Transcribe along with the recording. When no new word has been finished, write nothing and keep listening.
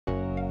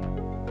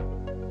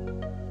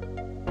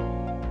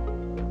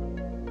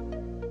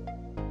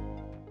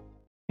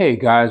Hey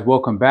guys,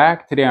 welcome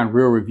back. Today on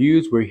Real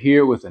Reviews, we're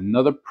here with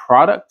another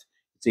product.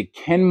 It's a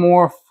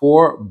Kenmore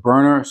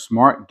 4-burner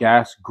smart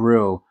gas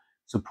grill.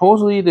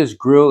 Supposedly this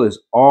grill is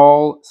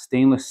all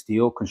stainless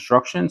steel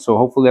construction, so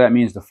hopefully that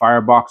means the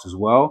firebox as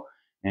well,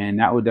 and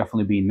that would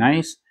definitely be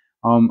nice.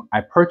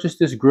 I purchased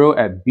this grill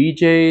at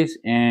BJ's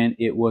and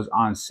it was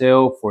on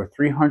sale for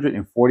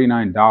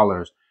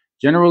 $349.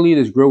 Generally,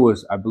 this grill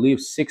was, I believe,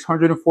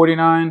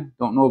 $649.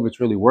 Don't know if it's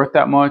really worth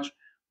that much.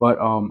 But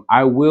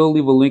I will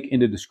leave a link in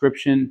the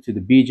description to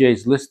the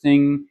BJ's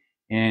listing,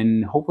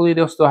 and hopefully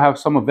they'll still have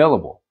some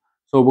available.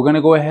 So we're going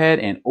to go ahead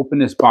and open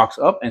this box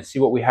up and see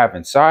what we have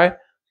inside.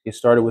 Get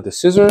started with the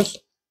scissors.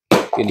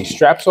 Get these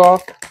straps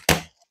off.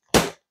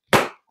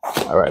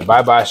 All right,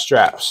 bye-bye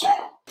straps.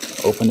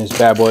 Open this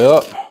bad boy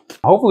up.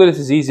 Hopefully this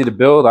is easy to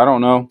build. I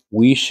don't know.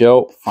 We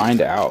shall find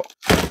out.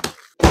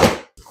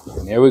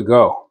 And there we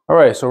go. All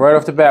right, so right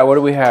off the bat, what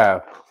do we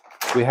have?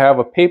 We have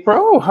a paper.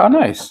 Oh, how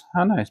nice.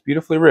 How nice.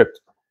 Beautifully ripped.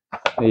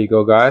 There you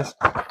go, guys.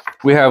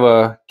 We have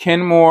a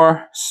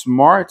Kenmore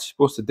Smart.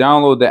 Supposed to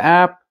download the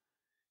app.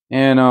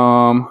 And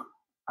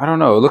I don't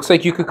know. It looks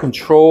like you could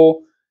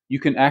control. You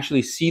can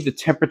actually see the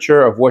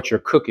temperature of what you're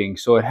cooking.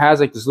 So it has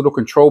like this little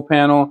control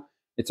panel.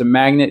 It's a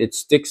magnet. It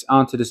sticks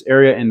onto this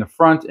area in the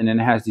front. And then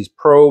it has these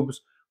probes.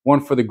 One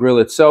for the grill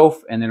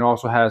itself. And it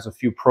also has a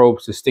few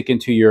probes to stick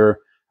into your,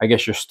 I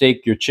guess, your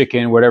steak, your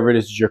chicken, whatever it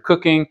is you're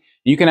cooking.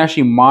 You can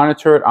actually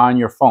monitor it on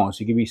your phone.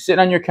 So you can be sitting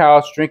on your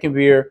couch, drinking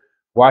beer,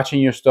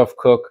 watching your stuff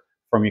cook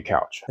from your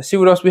couch. Let's see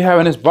what else we have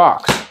in this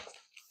box.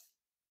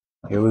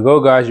 Here we go,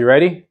 guys. You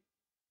ready?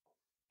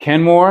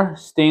 Kenmore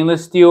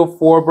stainless steel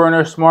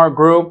 4-burner smart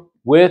grill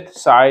with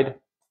side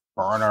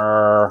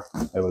burner.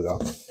 There we go.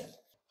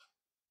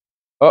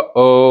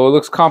 Uh-oh,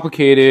 looks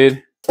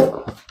complicated.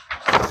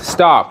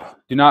 Stop.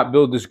 Do not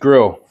build this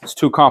grill. It's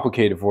too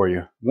complicated for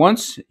you.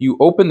 Once you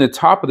open the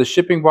top of the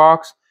shipping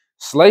box,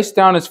 slice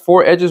down its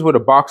 4 edges with a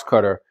box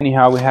cutter.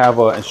 Anyhow, we have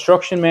an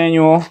instruction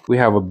manual. We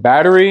have a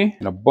battery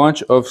and a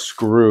bunch of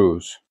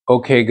screws.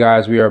 Okay,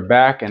 guys, we are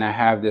back and I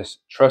have this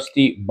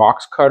trusty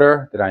box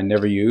cutter that I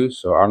never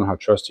use. So I don't know how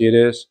trusty it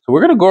is. So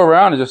we're going to go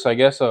around and just, I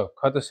guess,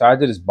 cut the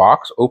sides of this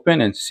box open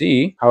and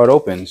see how it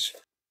opens.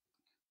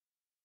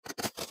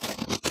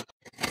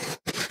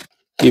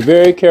 Be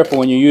very careful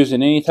when you're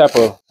using any type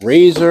of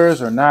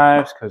razors or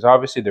knives because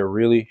obviously they're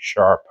really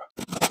sharp.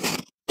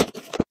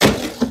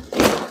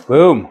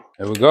 Boom.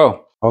 There we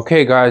go.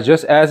 Okay, guys,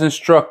 just as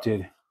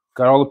instructed.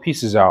 Got all the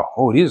pieces out.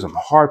 Oh, these are some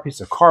hard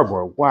pieces of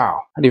cardboard.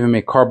 Wow. I didn't even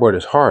make cardboard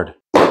as hard.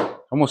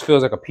 Almost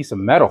feels like a piece of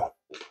metal.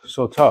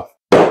 So tough.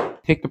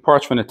 Take the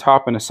parts from the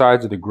top and the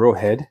sides of the grill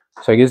head.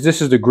 So I guess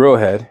this is the grill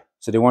head.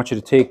 So they want you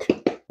to take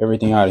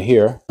everything out of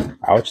here.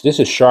 Ouch. This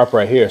is sharp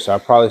right here. So I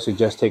probably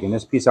suggest taking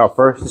this piece out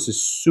first. This is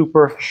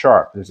super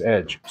sharp, this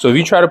edge. So if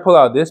you try to pull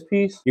out this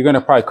piece, you're going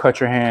to probably cut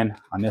your hand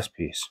on this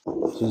piece.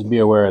 So just be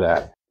aware of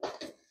that.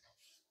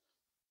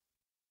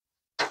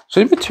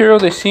 So the material,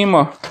 they seem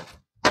a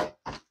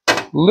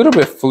little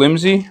bit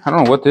flimsy. I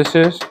don't know what this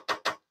is.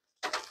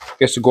 I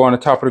guess to go on the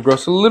top of the grill.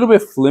 It's a little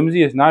bit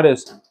flimsy. It's not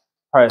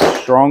probably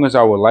as strong as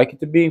I would like it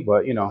to be,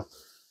 but you know,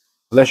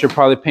 unless you're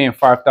probably paying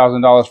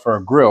 $5,000 for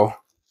a grill,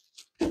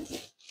 probably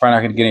not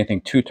going to get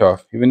anything too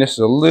tough. Even this is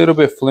a little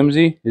bit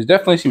flimsy. It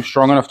definitely seems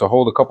strong enough to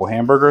hold a couple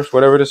hamburgers,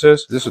 whatever this is.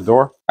 Is this a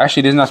door?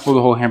 Actually, this is not supposed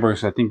to hold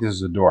hamburgers. So I think this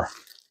is a door.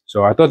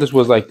 So I thought this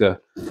was like the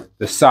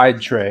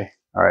side tray.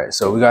 All right,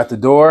 so we got the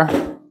door.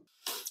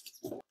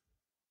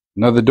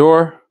 Another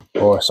door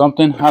or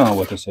something. I don't know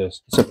what this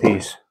is. It's a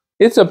piece.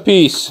 It's a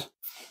piece.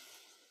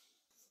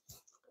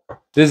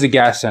 This is a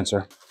gas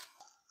sensor.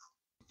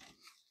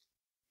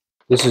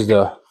 This is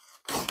the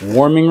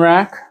warming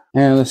rack.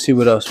 And let's see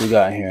what else we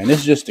got here. And this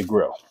is just the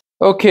grill.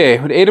 Okay,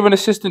 with the aid of an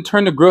assistant,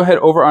 turn the grill head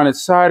over on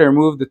its side and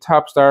remove the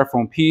top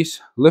styrofoam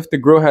piece. Lift the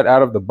grill head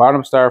out of the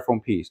bottom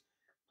styrofoam piece.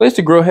 Place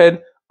the grill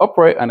head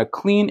upright on a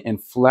clean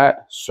and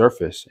flat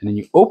surface. And then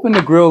you open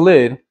the grill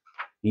lid and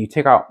you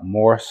take out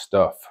more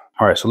stuff.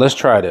 All right, so let's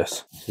try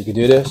this. You can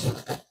do this.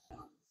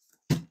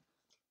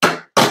 All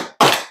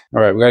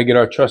right, we got to get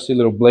our trusty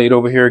little blade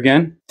over here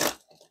again.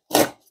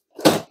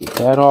 Get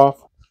that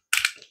off.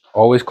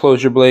 Always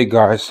close your blade,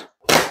 guys.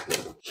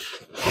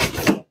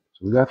 So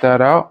we got that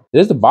out.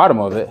 There's the bottom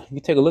of it. You can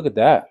take a look at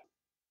that.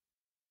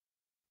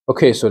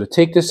 Okay, so to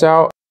take this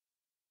out,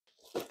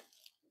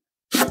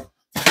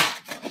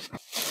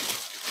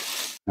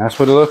 that's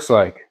what it looks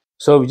like.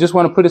 So if you just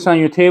want to put this on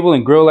your table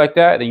and grill like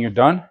that, then you're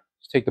done.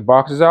 Just take the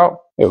boxes out.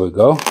 There we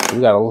go. We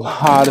got a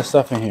lot of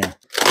stuff in here.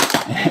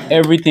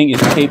 Everything is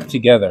taped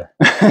together.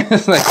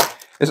 It's like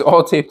it's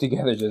all taped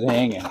together, just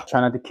hanging.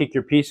 Try not to kick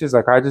your pieces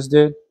like I just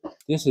did.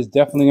 This is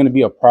definitely going to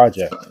be a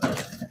project.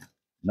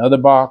 Another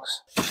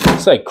box.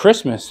 It's like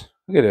Christmas.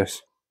 Look at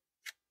this.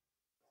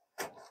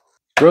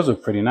 Grills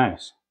look pretty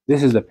nice.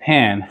 This is the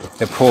pan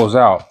that pulls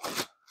out.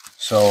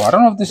 So I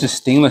don't know if this is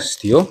stainless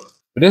steel,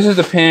 but this is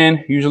the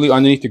pan usually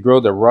underneath the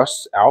grill that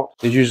rusts out.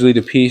 It's usually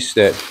the piece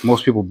that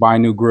most people buy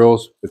new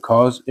grills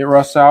because it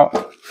rusts out.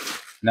 And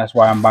that's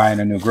why I'm buying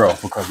a new grill,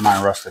 because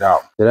mine rusted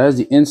out. So that is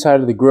the inside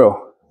of the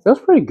grill.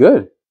 Feels pretty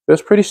good.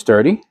 Feels pretty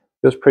sturdy.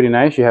 Feels pretty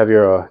nice. You have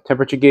your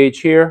temperature gauge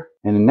here.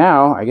 And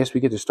now I guess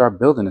we get to start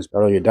building this.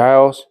 Got all your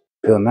dials.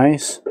 Feel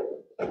nice.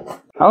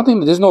 I don't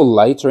think there's no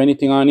lights or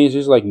anything on these.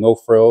 There's like no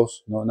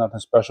frills, no nothing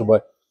special,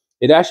 but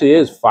it actually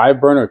is 5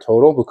 burner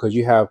total because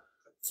you have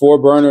 4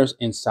 burners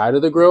inside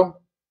of the grill.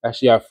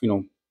 Actually, you have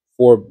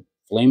 4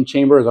 flame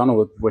chambers. I don't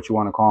know what you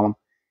want to call them,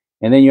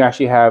 and then you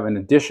actually have an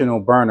additional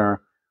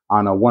burner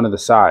on one of the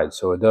sides.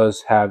 So it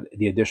does have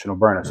the additional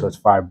burner, so it's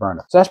 5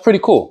 burners. So that's pretty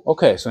cool.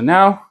 Okay, so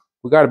now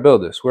we got to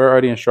build this. Where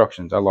are the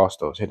instructions? I lost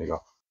those. Here they go.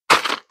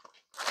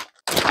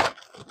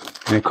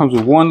 And it comes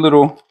with one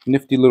little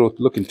nifty little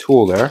looking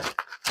tool there.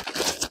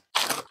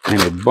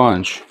 And a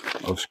bunch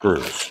of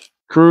screws.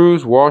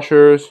 Screws,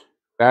 washers,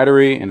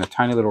 battery, and a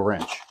tiny little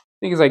wrench. I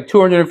think it's like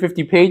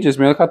 250 pages,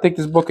 man. Look how thick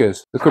this book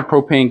is. Look at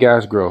propane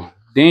gas grill.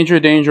 Danger,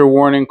 danger,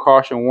 warning,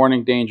 caution,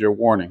 warning, danger,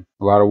 warning.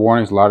 A lot of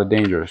warnings, a lot of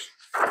dangers.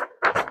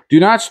 Do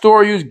not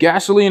store or use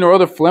gasoline or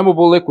other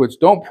flammable liquids.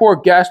 Don't pour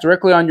gas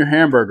directly on your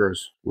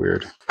hamburgers.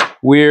 Weird.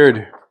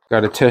 Weird. Got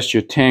to test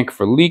your tank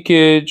for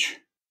leakage.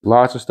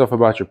 Lots of stuff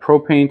about your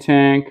propane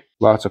tank.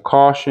 Lots of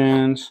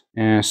cautions.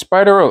 And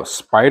spider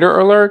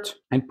alert.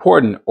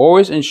 Important.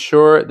 Always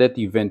ensure that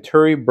the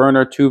Venturi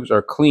burner tubes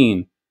are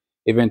clean.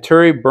 A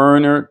Venturi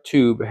burner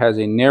tube has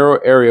a narrow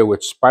area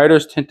which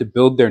spiders tend to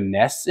build their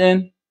nests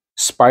in.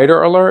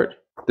 Spider alert.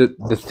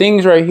 The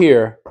things right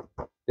here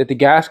that the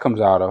gas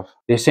comes out of,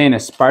 they're saying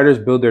that spiders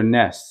build their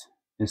nests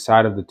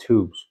inside of the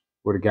tubes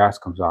where the gas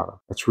comes out of.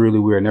 That's really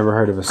weird. Never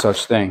heard of a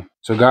such thing.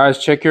 So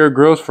guys, check your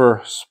grills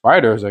for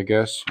spiders, I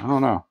guess. I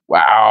don't know.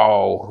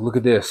 Wow, look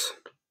at this.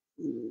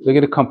 Look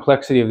at the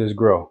complexity of this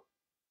grill.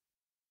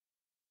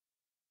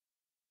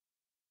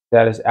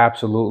 That is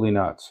absolutely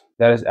nuts.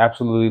 That is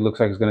absolutely looks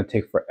like it's gonna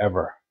take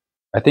forever.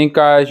 I think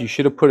guys, you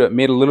should have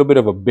made a little bit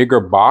of a bigger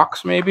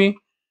box maybe.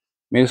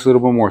 Made this a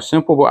little bit more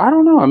simple, but I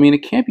don't know. I mean, it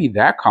can't be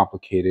that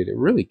complicated. It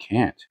really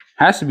can't.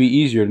 Has to be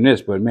easier than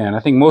this, but man,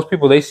 I think most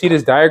people, they see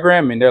this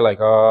diagram and they're like,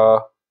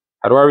 how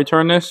do I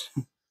return this?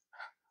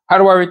 How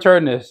do I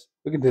return this?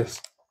 Look at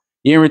this.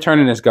 You ain't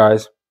returning this,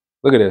 guys.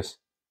 Look at this.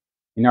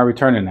 You're not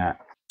returning that.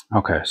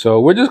 Okay, so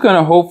we're just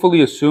gonna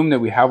hopefully assume that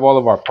we have all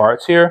of our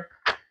parts here.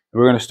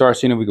 We're gonna start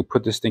seeing if we can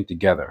put this thing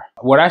together.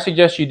 What I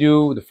suggest you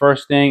do, the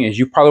first thing is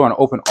you probably wanna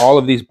open all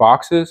of these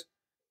boxes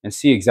and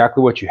see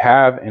exactly what you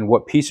have and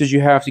what pieces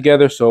you have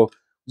together. So I'm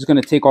just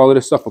gonna take all of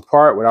this stuff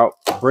apart without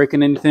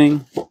breaking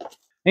anything.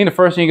 I think the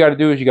first thing you gotta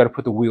do is you gotta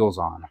put the wheels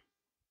on,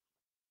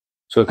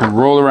 so it can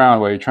roll around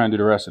while you're trying to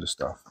do the rest of the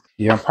stuff.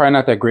 Yeah, I'm probably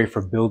not that great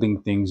for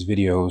building things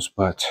videos,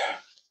 but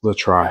we'll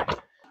try. All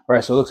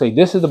right, so it looks like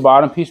this is the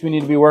bottom piece we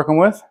need to be working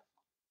with.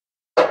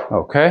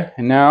 Okay,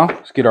 and now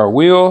let's get our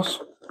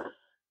wheels,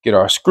 get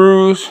our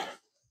screws,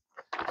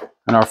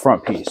 and our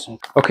front piece.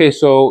 Okay,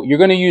 so you're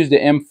gonna use the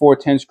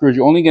M410 screws.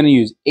 You're only gonna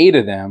use 8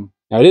 of them.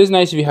 Now it is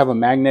nice if you have a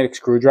magnetic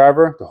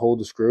screwdriver to hold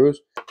the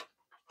screws.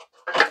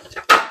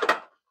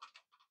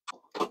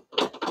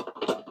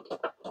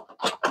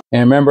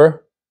 And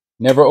remember,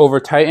 never over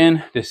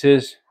tighten. This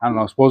is, I don't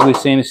know, supposedly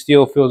stainless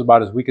steel feels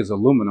about as weak as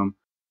aluminum.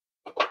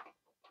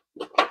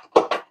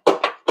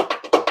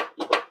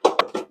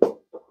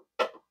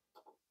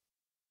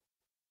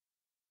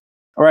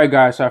 All right,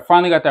 guys, so I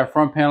finally got that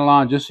front panel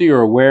on. Just so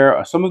you're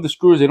aware, some of the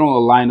screws, they don't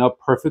line up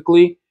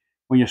perfectly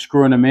when you're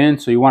screwing them in.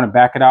 So you want to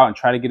back it out and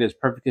try to get it as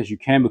perfect as you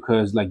can,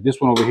 because like this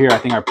one over here, I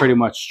think I pretty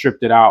much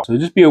stripped it out. So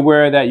just be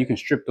aware of that. You can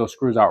strip those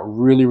screws out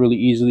really, really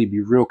easily.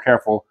 Be real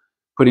careful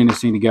putting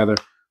this thing together.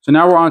 So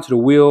now we're on to the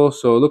wheels.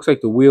 So it looks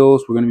like the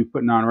wheels we're going to be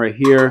putting on right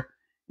here.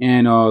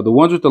 And the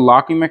ones with the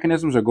locking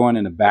mechanisms are going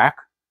in the back.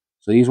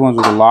 So these ones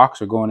with the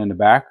locks are going in the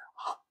back.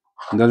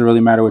 It doesn't really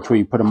matter which way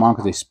you put them on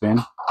because they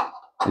spin.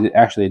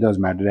 Actually, it does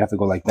matter. They have to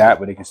go like that,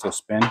 but they can still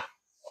spin.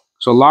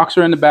 So locks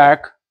are in the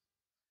back,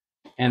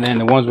 and then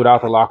the ones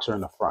without the locks are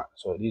in the front.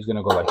 So these are going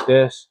to go like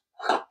this,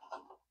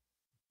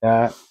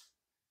 that,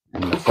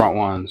 and the front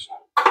ones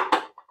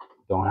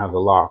don't have the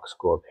locks,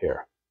 go up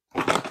here.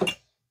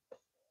 And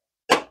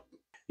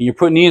you're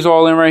putting these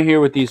all in right here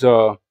with these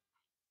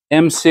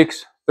M6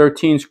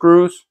 13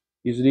 screws.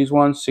 These are these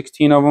ones,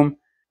 16 of them.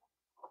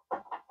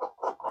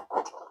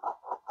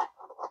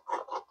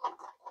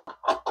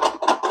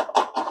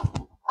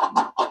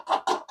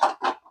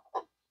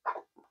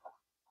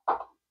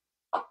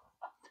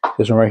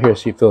 This one right here,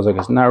 see, it feels like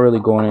it's not really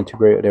going in too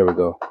great. There we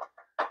go.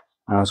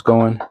 Now it's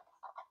going.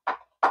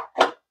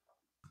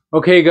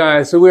 Okay,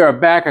 guys, so we are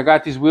back. I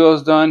got these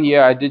wheels done.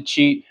 Yeah, I did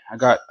cheat. I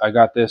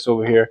got this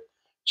over here.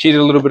 Cheated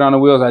a little bit on the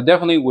wheels. I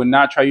definitely would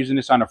not try using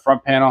this on the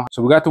front panel.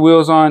 So we got the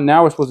wheels on.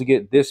 Now we're supposed to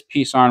get this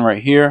piece on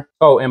right here.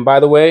 Oh, and by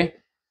the way,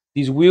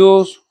 these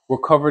wheels were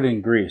covered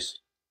in grease.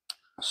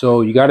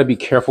 So you got to be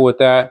careful with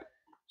that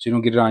so you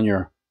don't get it on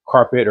your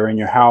carpet or in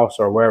your house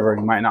or wherever.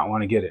 You might not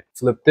want to get it.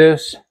 Flip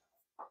this.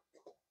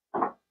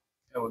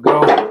 There we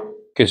go.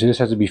 Okay, so this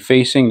has to be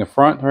facing the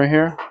front right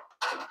here.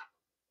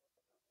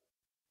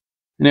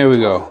 And there we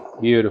go.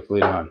 Beautifully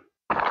done.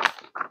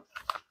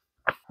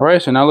 All right,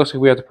 so now it looks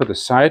like we have to put the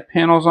side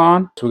panels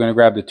on. So we're going to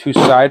grab the 2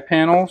 side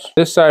panels.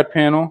 This side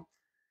panel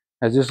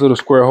has this little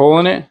square hole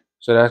in it.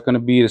 So that's going to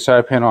be the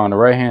side panel on the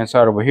right hand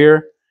side over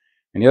here.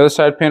 And the other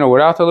side panel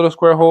without the little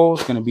square hole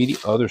is going to be the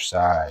other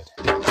side.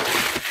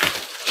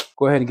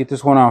 Go ahead and get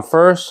this one on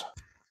first.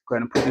 Go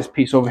ahead and put this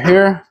piece over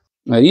here.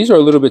 Now these are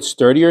a little bit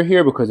sturdier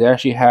here because they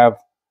actually have, I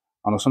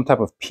don't know, some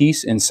type of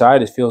piece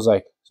inside. It feels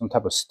like some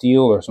type of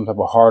steel or some type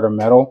of harder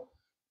metal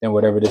than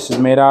whatever this is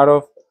made out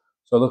of.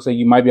 So it looks like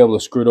you might be able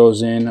to screw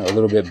those in a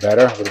little bit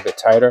better, a little bit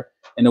tighter.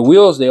 And the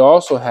wheels, they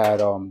also had,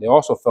 they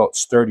also felt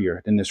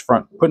sturdier than this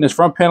front. Putting this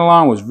front panel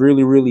on was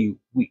really, really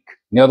weak.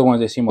 And the other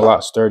ones, they seem a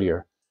lot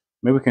sturdier.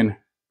 Maybe we can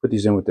put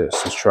these in with this.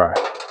 Let's try.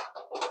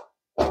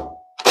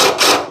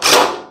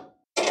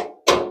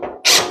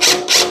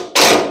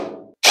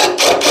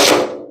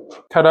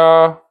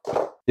 Ta-da!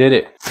 Did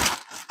it.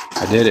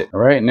 I did it. All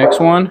right, next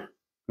one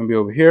gonna be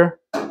over here.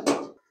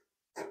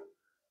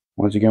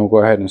 Once again, we'll go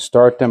ahead and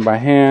start them by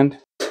hand.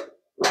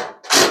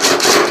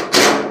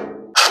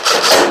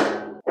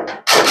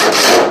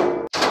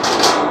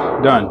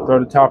 Done. Throw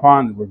the top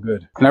on and we're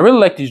good. And I really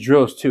like these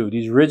drills too.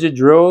 These rigid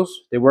drills,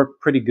 they work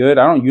pretty good.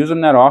 I don't use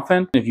them that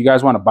often. If you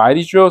guys want to buy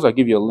these drills, I'll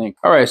give you a link.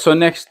 All right, so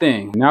next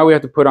thing. Now we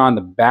have to put on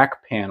the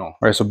back panel. All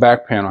right, so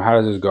back panel, how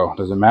does this go?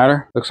 Does it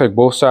matter? Looks like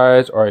both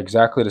sides are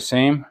exactly the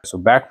same. So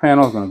back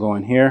panel is going to go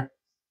in here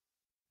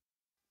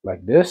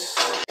like this.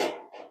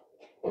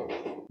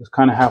 Just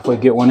kind of halfway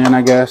get one in,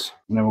 I guess.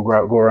 And then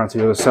we'll go around to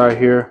the other side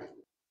here.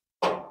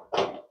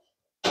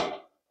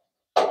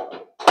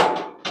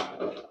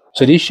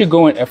 So these should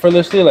go in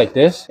effortlessly like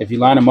this if you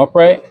line them up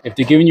right. If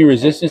they're giving you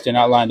resistance, they're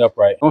not lined up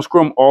right. Don't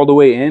screw them all the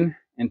way in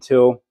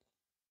until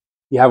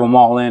you have them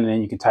all in, and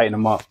then you can tighten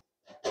them up.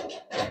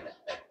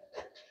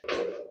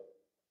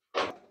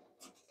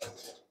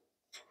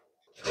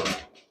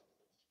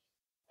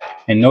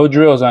 And no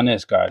drills on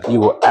this, guys. You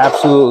will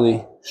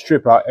absolutely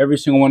strip out every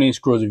single one of these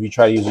screws if you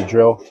try to use a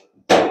drill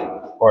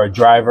or a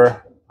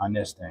driver on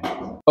this thing.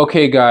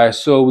 Okay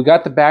guys, so we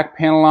got the back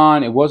panel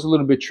on. It was a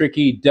little bit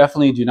tricky.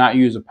 Definitely do not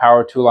use a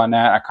power tool on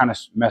that. I kind of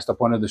messed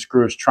up one of the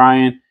screws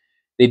trying.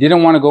 They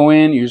didn't want to go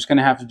in. You're just going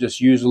to have to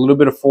just use a little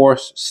bit of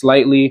force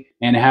slightly,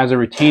 and it has a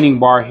retaining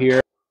bar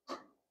here.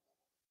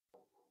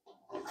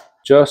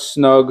 Just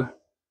snug,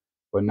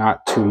 but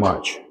not too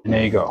much. And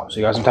there you go. So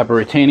you got some type of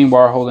retaining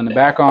bar holding the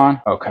back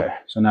on. Okay,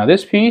 so now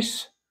this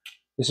piece,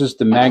 this is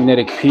the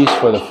magnetic piece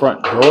for the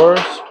front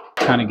doors.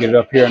 Kind of get it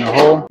up here in the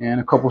hole, and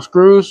a couple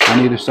screws on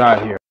either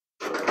side here.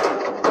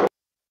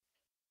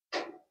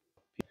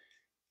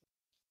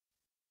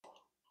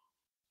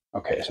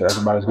 Okay, so that's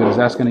about as good as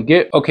that's gonna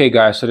get. Okay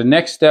guys, so the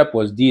next step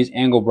was these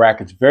angle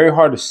brackets. Very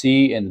hard to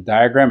see in the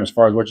diagram as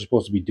far as what you're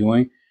supposed to be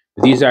doing,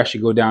 but these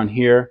actually go down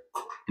here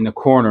in the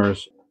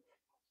corners.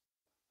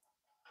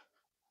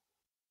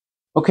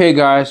 Okay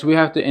guys, so we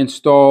have to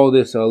install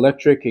this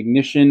electric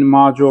ignition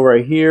module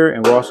right here,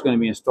 and we're also gonna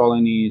be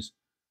installing these,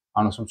 I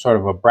don't know, some sort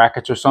of a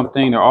brackets or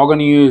something. They're all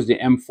gonna use the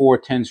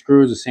M410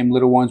 screws, the same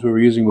little ones we were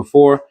using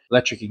before.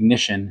 Electric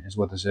ignition is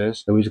what this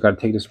is. So we just gotta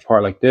take this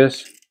apart like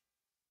this.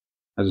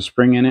 Has a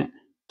spring in it.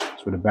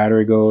 That's where the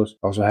battery goes.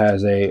 Also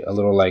has a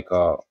little like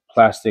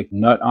plastic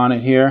nut on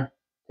it here.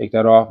 Take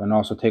that off, and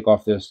also take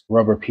off this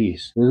rubber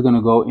piece. This is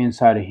gonna go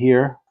inside of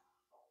here.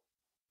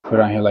 Put it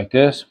on here like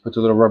this. Put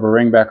the little rubber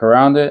ring back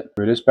around it.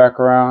 Screw this back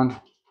around.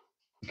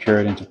 Secure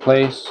it into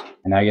place.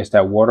 And I guess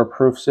that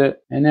waterproofs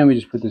it. And then we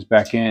just put this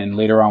back in, and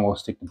later on we'll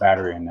stick the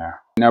battery in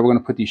there. Now we're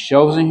gonna put these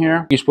shelves in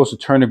here. You're supposed to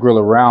turn the grill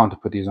around to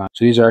put these on.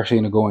 So these are actually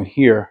gonna go in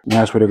here, and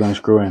that's where they're gonna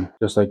screw in,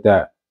 just like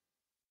that.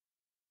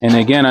 And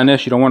again, on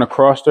this, you don't want to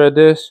cross thread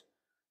this.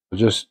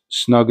 Just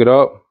snug it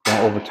up.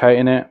 Don't over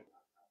tighten it.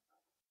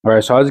 All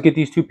right, so I'll just get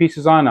these two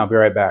pieces on. I'll be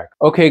right back.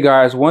 Okay,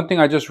 guys, one thing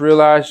I just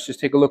realized, just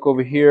take a look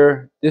over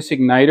here. This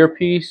igniter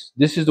piece,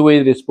 this is the way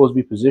that it's supposed to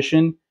be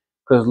positioned,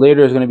 because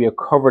later there's going to be a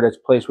cover that's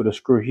placed with a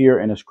screw here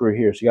and a screw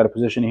here. So you got to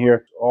position it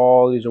here.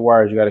 All these are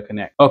wires you got to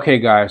connect. Okay,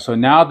 guys, so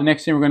now the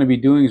next thing we're going to be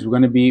doing is we're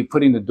going to be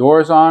putting the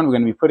doors on. We're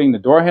going to be putting the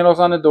door handles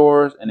on the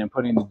doors, and then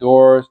putting the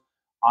doors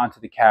onto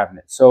the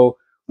cabinet. So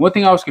one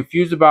thing I was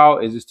confused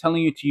about is it's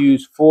telling you to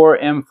use 4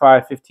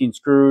 M515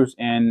 screws,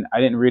 and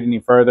I didn't read any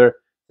further,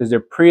 because they're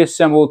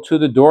pre-assembled to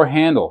the door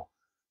handle.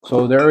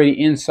 So they're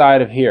already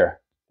inside of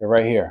here. They're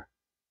right here,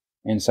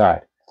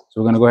 inside.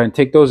 So we're gonna go ahead and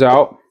take those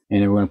out,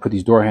 and then we're gonna put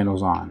these door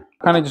handles on.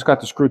 Kind of just got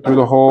the screw through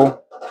the hole.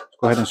 Let's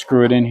go ahead and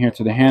screw it in here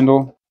to the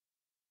handle.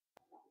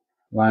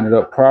 Line it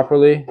up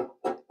properly,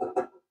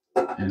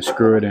 and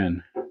screw it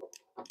in.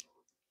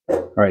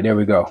 All right, there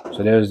we go.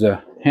 So there's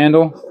the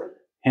handle.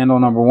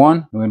 Handle number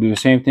 1. We're going to do the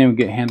same thing. We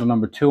get handle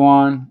number 2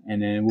 on,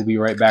 and then we'll be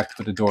right back to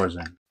put the doors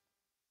in.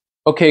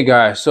 Okay,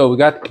 guys, so we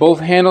got both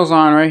handles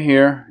on right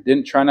here.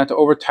 Didn't try not to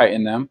over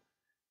tighten them.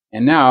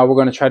 And now we're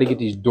going to try to get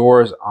these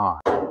doors on.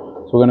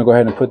 So we're going to go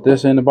ahead and put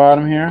this in the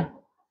bottom here.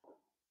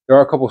 There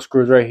are a couple of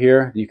screws right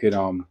here that you could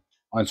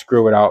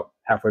unscrew without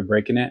halfway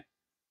breaking it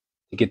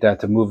to get that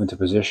to move into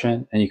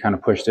position. And you kind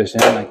of push this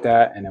in like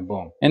that, and then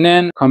boom. And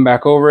then come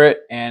back over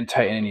it and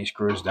tighten these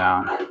screws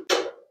down.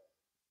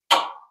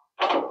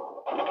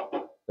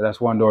 So that's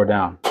one door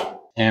down.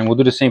 And we'll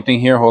do the same thing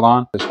here. Hold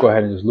on. Let's go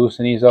ahead and just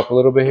loosen these up a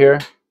little bit here.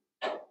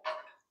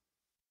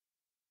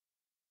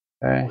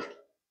 Okay.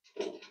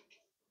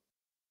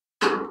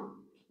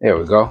 There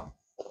we go.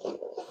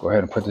 Go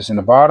ahead and put this in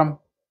the bottom.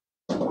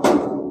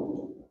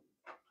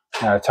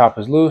 Now the top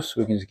is loose.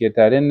 We can just get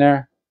that in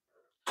there.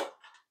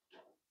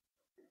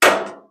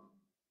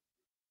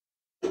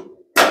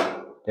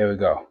 There we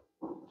go.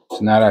 So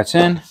now that's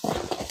in.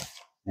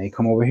 Now you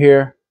come over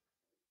here.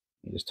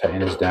 You just tighten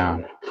this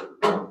down.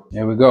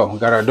 There we go. We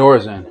got our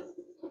doors in.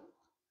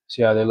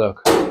 See how they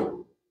look.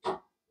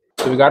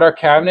 So we got our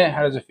cabinet.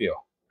 How does it feel?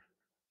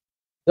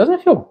 It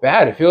doesn't feel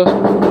bad. It feels,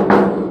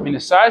 I mean,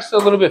 the side's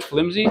still a little bit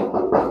flimsy,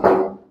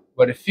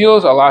 but it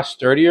feels a lot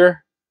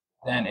sturdier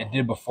than it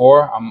did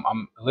before. I'm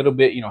a little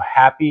bit,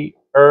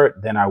 happier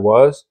than I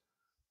was.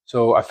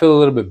 So I feel a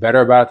little bit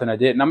better about it than I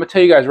did. And I'm gonna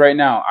tell you guys right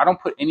now, I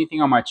don't put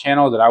anything on my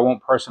channel that I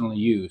won't personally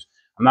use.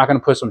 I'm not gonna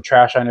put some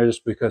trash on there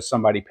just because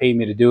somebody paid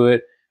me to do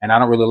it and I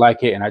don't really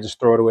like it and I just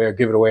throw it away or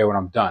give it away when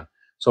I'm done.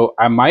 So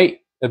I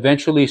might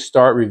eventually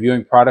start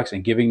reviewing products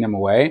and giving them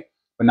away,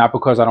 but not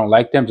because I don't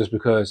like them, just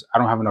because I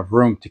don't have enough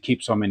room to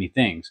keep so many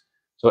things.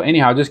 So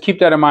anyhow, just keep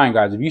that in mind,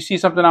 guys. If you see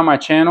something on my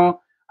channel,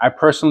 I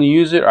personally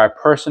use it, or I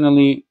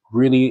personally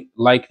really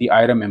like the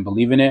item and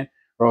believe in it,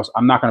 or else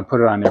I'm not gonna put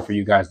it on there for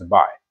you guys to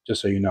buy. Just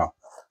so you know.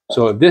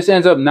 So if this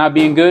ends up not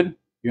being good,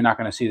 you're not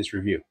going to see this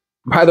review.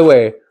 By the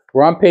way,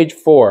 we're on page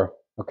 4.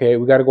 Okay,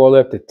 we got to go all the way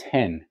up to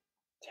 10.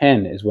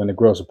 10 is when the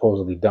grill's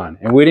supposedly done.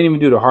 And we didn't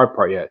even do the hard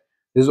part yet.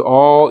 This is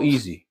all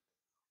easy.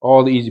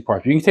 All the easy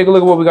parts. You can take a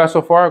look at what we got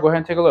so far. Go ahead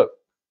and take a look.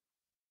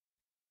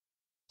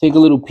 Take a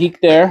little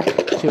peek there.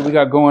 See what we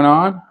got going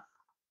on.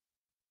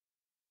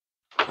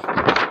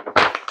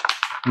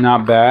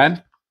 Not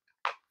bad.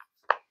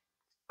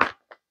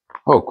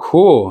 Oh,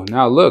 cool.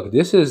 Now look,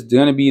 this is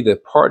going to be the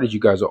part that you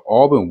guys have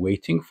all been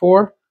waiting for.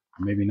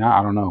 Or maybe not,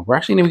 I don't know. We're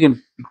actually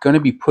going to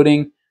be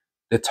putting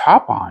the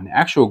top on, the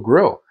actual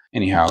grill.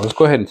 Anyhow, let's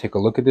go ahead and take a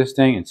look at this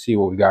thing and see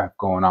what we got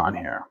going on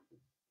here.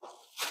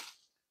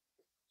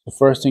 So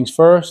first things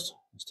first,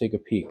 let's take a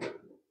peek.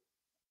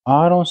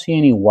 I don't see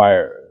any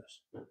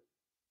wires.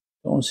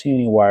 Don't see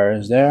any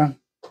wires there.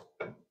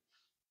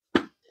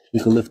 We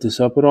can lift this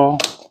up at all.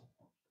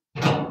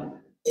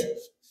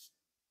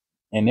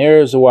 And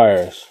there's the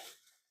wires.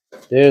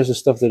 There's the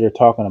stuff that they're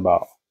talking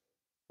about.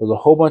 There's a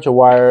whole bunch of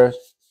wires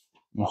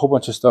and a whole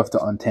bunch of stuff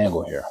to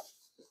untangle here.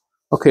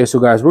 Okay, so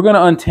guys, we're going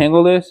to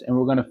untangle this and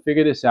we're going to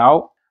figure this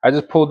out. I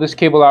just pulled this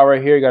cable out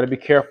right here. You got to be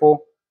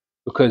careful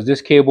because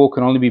this cable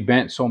can only be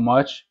bent so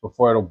much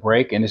before it'll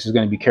break, and this is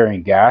going to be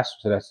carrying gas,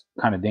 so that's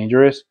kind of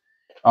dangerous.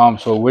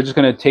 So we're just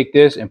going to take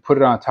this and put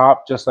it on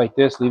top just like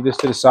this, leave this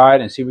to the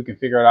side, and see if we can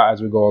figure it out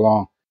as we go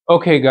along.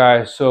 Okay,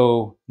 guys,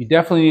 so you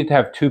definitely need to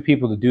have 2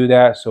 people to do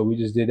that, so we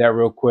just did that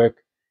real quick.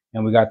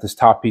 And we got this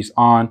top piece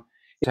on.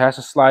 It has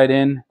to slide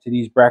in to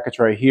these brackets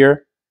right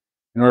here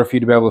in order for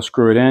you to be able to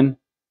screw it in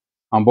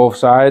on both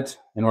sides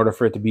in order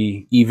for it to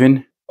be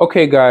even.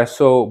 Okay, guys,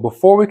 so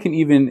before we can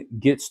even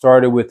get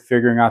started with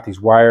figuring out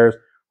these wires,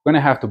 we're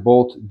going to have to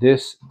bolt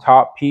this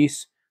top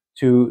piece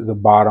to the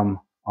bottom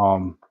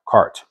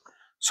cart.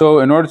 So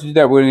in order to do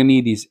that, we're going to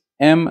need these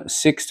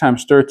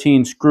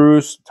M6x13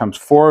 screws times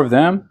 4 of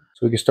them.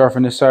 So we can start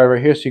from this side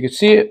right here so you can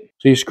see it.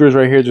 So these screws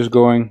right here just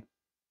going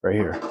right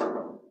here.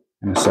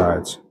 And the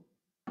sides.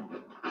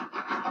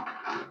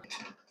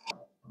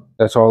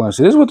 That's all in.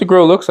 So this is what the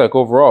grill looks like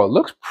overall. It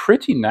looks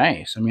pretty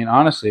nice. I mean,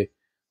 honestly,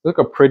 look,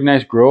 a pretty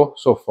nice grill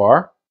so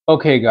far.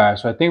 Okay,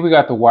 guys, so I think we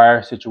got the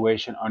wire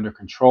situation under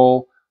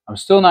control. I'm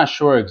still not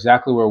sure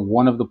exactly where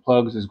one of the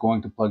plugs is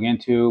going to plug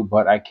into,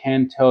 but I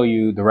can tell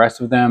you the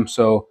rest of them.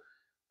 So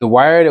the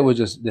wire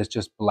that's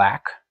just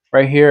black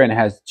right here and it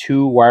has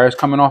 2 wires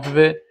coming off of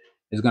it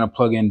is going to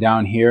plug in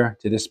down here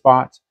to this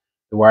spot.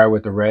 The wire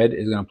with the red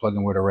is going to plug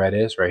in where the red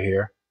is right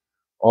here.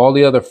 All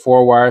the other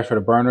 4 wires for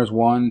the burners,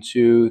 1,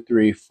 2,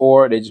 3,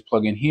 4, they just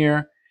plug in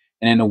here.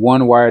 And then the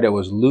 1 wire that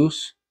was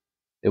loose,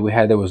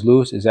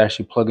 is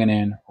actually plugging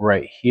in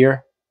right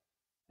here.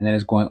 And then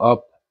it's going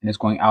up and it's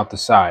going out the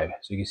side.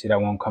 So you can see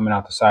that one coming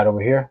out the side over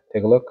here.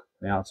 Take a look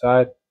on the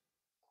outside.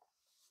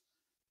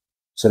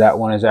 So that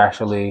one is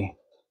actually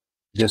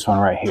this one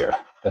right here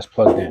that's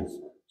plugged in.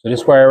 So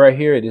this wire right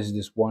here, this is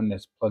this one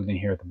that's plugged in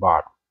here at the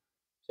bottom.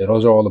 So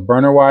those are all the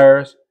burner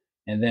wires.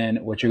 And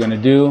then what you're going to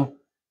do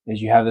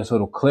is you have this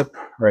little clip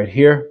right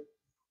here.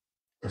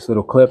 This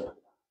little clip.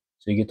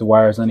 So you get the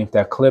wires underneath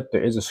that clip.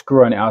 There is a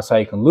screw on the outside.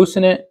 You can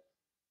loosen it.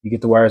 You get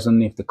the wires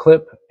underneath the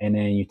clip and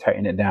then you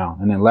tighten it down.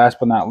 And then last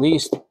but not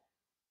least,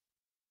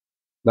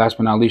 you're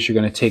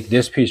going to take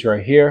this piece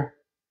right here.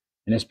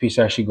 And this piece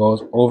actually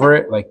goes over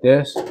it like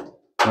this.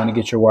 You want to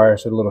get your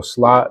wires to the little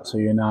slot so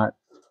you're not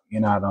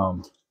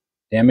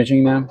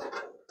damaging them.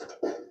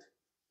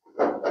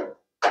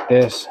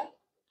 This,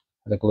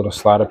 like a little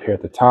slot up here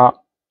at the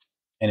top,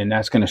 and then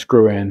that's going to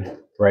screw in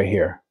right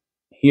here,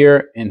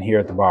 and here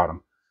at the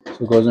bottom.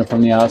 So it goes in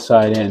from the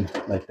outside in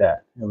like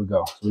that. There we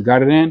go. So we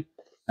got it in.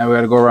 Now we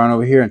got to go around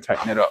over here and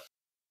tighten it up.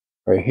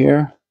 Right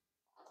here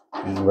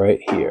and right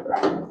here.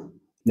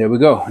 There we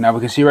go. Now we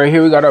can see right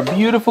here we got our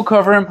beautiful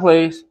cover in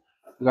place.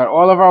 We got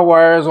all of our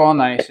wires all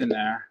nice in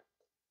there.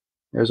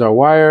 There's our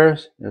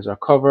wires. There's our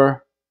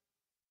cover.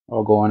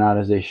 all going out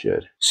as they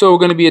should. So we're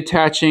going to be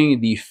attaching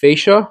the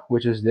fascia,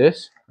 which is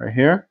this right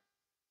here,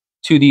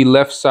 to the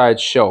left side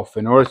shelf.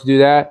 In order to do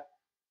that,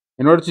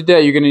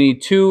 you're going to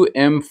need two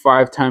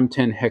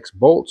M5x10 hex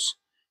bolts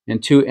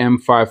and two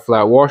M5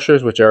 flat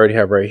washers, which I already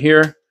have right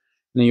here. And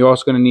then you're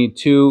also going to need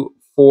two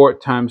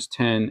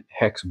 4x10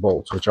 hex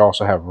bolts, which I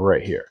also have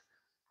right here.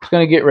 Just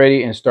going to get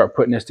ready and start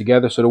putting this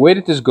together. So the way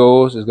that this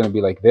goes is going to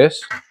be like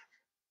this.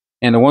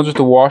 And the ones with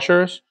the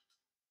washers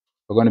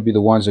are going to be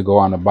the ones that go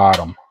on the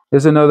bottom.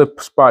 There's another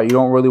spot you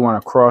don't really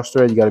want to cross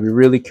thread. You got to be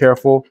really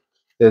careful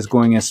that it's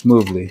going in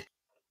smoothly.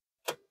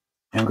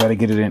 And we've got to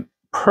get it in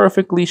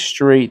perfectly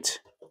straight.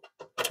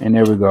 And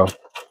there we go.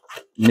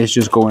 And it's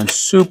just going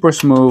super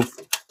smooth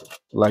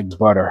like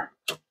butter.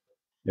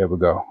 There we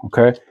go.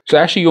 Okay. So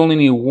actually you only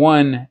need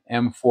one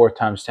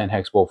M4x10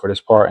 hex bolt for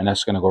this part, and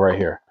that's going to go right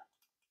here.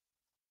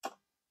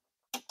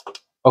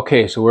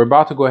 Okay, so we're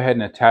about to go ahead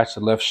and attach the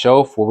left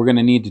shelf. What we're going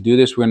to need to do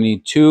this, we're going to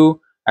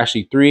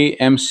need three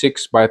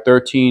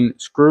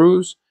M6x13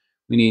 screws.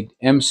 We need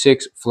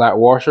M6 flat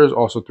washers,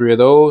 also three of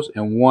those,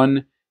 and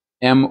one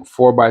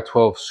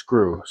M4x12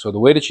 screw. So the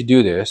way that you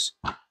do this,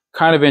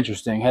 kind of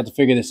interesting. I had to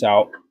figure this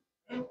out.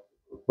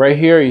 Right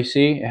here, you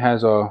see, it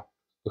has a,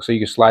 looks like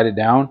you can slide it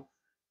down.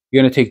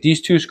 You're going to take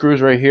these two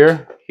screws right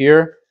here,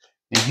 here,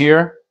 and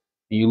here,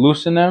 and you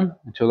loosen them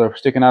until they're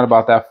sticking out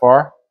about that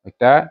far, like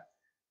that.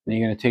 Then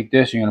you're going to take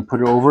this, you're going to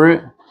put it over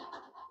it,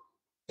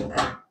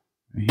 right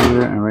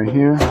here and right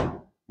here,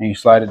 and you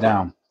slide it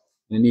down.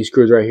 And then these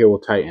screws right here will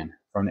tighten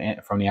from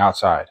the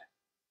outside.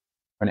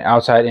 From the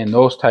outside in,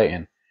 those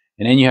tighten.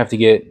 And then you have to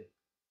get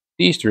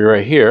these three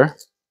right here,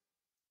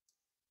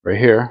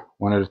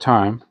 one at a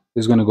time.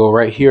 This is going to go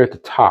right here at the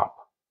top.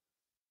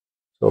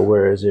 So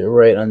where is it?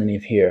 Right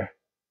underneath here.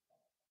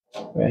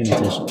 Right underneath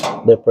this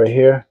lip right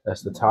here,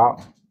 that's the top.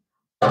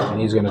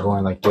 And he's going to go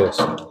in like this.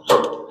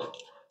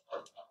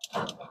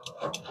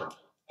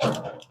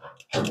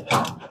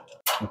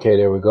 Okay,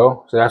 there we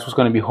go. So that's what's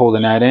going to be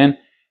holding that in.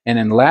 And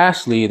then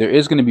lastly, there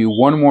is going to be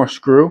one more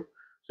screw.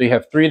 So you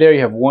have three there.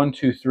 You have 1,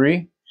 2,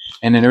 3.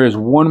 And then there is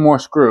one more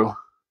screw.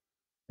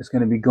 It's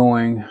going to be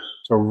going,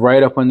 so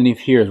right up underneath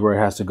here is where it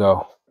has to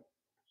go.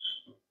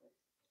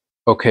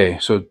 Okay,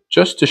 so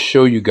just to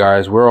show you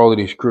guys where all of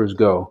these screws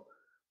go.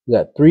 We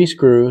got 3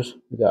 screws.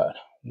 We got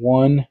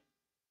 1,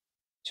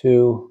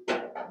 2,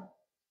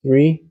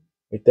 3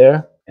 right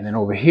there. And then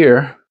over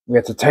here, we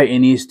have to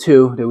tighten these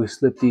two that we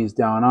slip these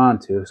down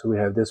onto. So we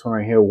have this one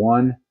right here, 1.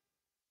 And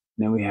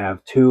then we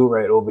have 2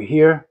 right over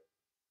here.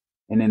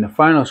 And then the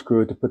final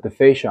screw to put the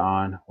fascia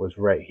on was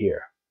right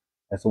here.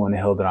 That's the one that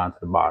held it onto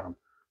the bottom.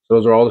 So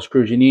those are all the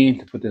screws you need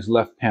to put this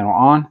left panel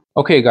on.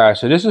 Okay guys,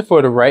 so this is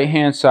for the right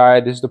hand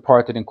side. This is the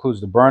part that includes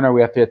the burner.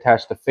 We have to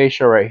attach the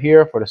fascia right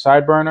here for the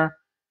side burner.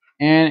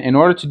 And in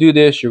order to do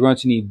this, you're going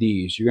to need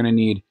these. You're going to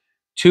need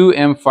 2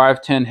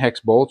 M510 hex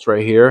bolts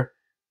right here,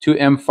 2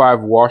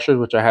 M5 washers,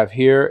 which I have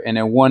here, and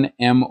then 1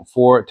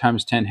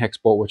 M4x10 hex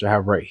bolt, which I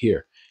have right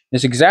here.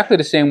 It's exactly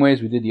the same way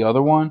as we did the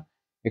other one,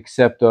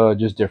 except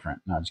just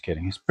different. No, just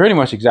kidding. It's pretty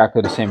much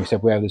exactly the same,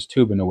 except we have this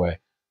tube in the way.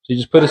 So you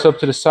just put this up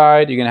to the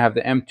side. You're going to have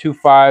the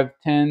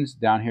M2510s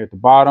down here at the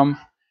bottom,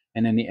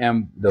 and then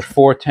the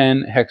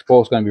 410 hex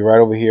bolt is going to be right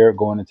over here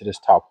going into this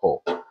top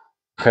hole.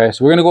 Okay,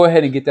 so we're going to go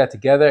ahead and get that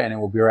together, and then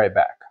we'll be right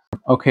back.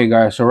 Okay,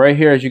 guys, so right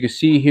here, as you can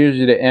see, here's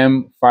the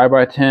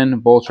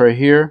M5x10 bolts right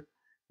here,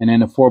 and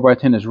then the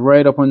 4x10 is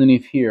right up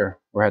underneath here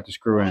where I have to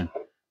screw in.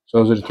 So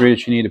those are the 3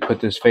 that you need to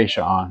put this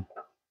fascia on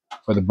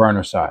for the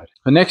burner side.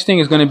 The next thing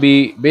is going to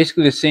be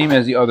basically the same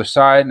as the other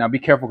side. Now be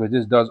careful because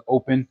this does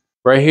open.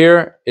 Right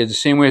here is the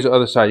same way as the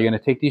other side. You're going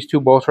to take these 2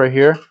 bolts right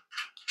here,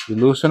 you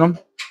loosen them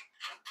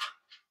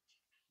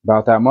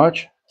about that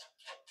much.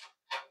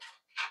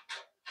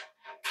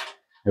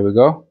 There we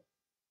go.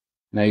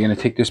 Now you're going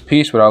to take this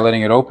piece without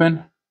letting it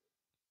open,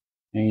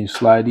 and you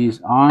slide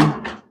these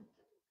on,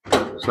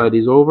 slide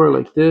these over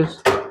like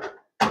this,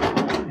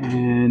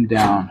 and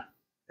down.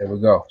 There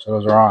we go. So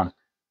those are on.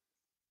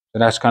 So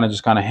that's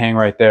just kind of hang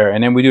right there.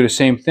 And then we do the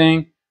same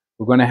thing.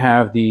 We're going to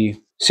have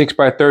the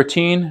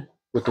 6x13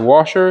 with the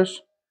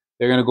washers.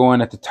 They're going to go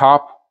in at the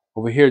top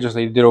over here, just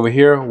like you did over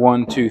here.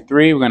 1, 2,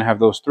 3. We're going to have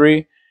those 3.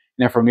 And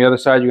then from the other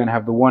side, you're going to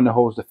have the one that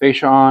holds the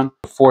fascia on,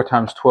 the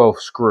 4x12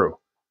 screw.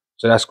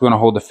 So that's going to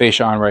hold the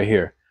fascia on right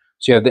here.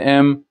 So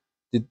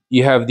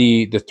you have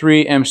the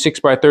 3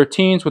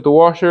 M6x13s with the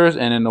washers,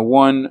 and then the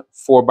 1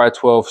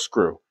 4x12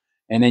 screw.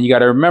 And then you got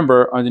to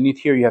remember, underneath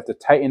here, you have to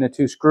tighten the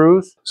 2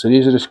 screws. So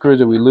these are the screws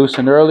that we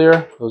loosened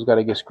earlier. Those got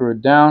to get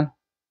screwed down.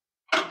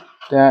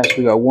 So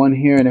we got one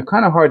here, and they're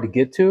kind of hard to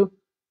get to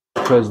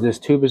because this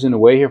tube is in the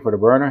way here for the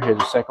burner. Here's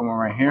the second one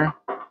right here.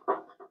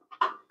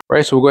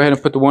 Right, so we'll go ahead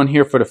and put the one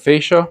here for the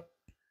fascia.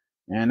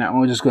 And that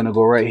one's just going to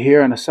go right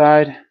here on the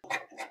side.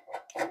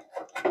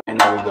 And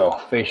there we go,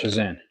 fascia's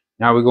in.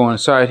 Now we go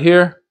inside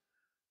here,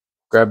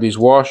 grab these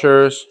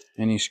washers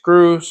and these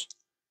screws.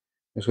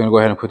 I'm just going to go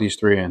ahead and put these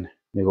 3 in.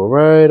 They go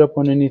right up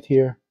underneath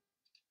here.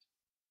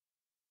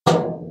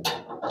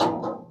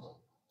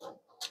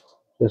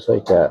 Just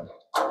like that.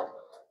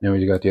 Then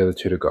we got the other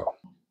 2 to go.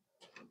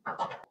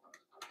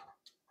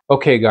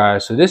 Okay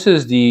guys, so this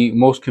is the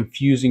most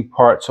confusing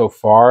part so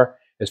far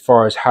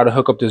as how to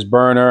hook up this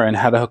burner and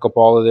how to hook up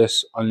all of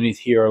this underneath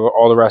here,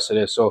 all the rest of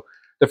this. So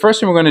the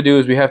first thing we're going to do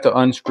is we have to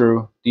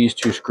unscrew these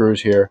two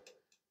screws here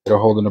that are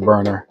holding the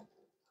burner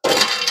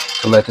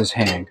to let this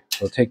hang.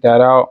 So take that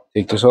out,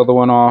 take this other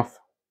one off,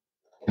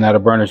 and now the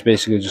burner is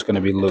basically just going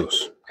to be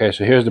loose. Okay,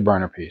 so here's the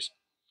burner piece.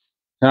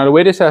 Now the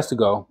way this has to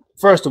go,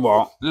 first of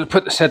all,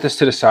 set this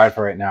to the side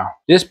for right now.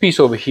 This piece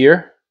over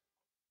here,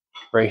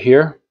 right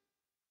here,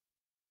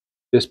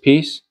 this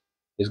piece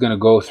is going to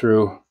go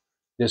through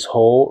this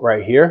hole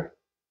right here,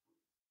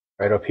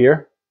 right up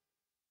here.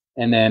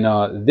 And then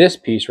this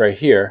piece right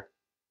here,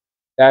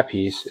 that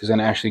piece is going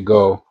to actually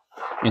go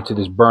into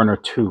this burner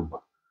tube.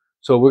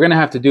 So what we're going to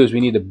have to do is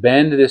we need to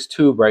bend this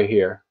tube right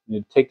here. We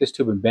need to take this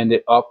tube and bend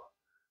it up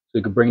so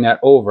we can bring that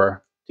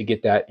over to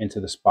get that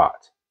into the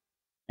spot.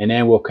 And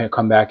then we'll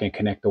come back and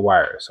connect the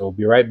wires. So we'll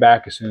be right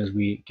back as soon as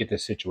we get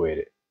this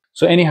situated.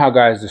 So anyhow,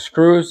 guys, the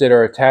screws that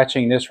are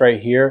attaching this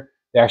right here,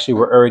 they actually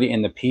were already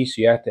in the piece.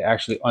 So you have to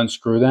actually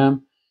unscrew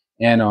them.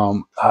 And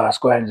let's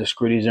go ahead and just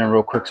screw these in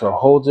real quick so it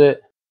holds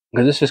it.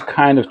 Because this is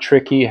kind of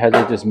tricky. It has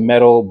like this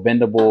metal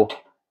bendable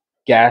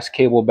gas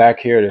cable back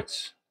here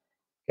that's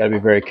got to be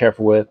very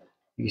careful with.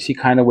 You can see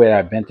kind of where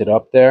I bent it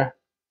up there.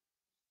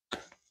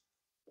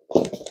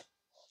 So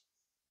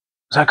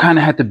I kind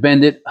of had to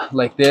bend it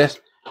like this.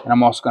 And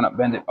I'm also going to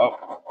bend it up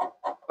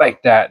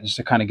like that just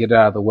to kind of get it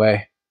out of the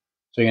way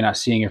so you're not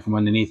seeing it from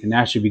underneath. And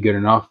that should be good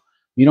enough.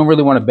 You don't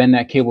really want to bend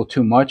that cable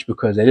too much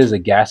because it is a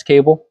gas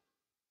cable.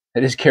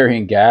 It is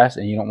carrying gas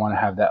and you don't want to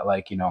have that,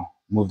 like, you know,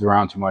 moved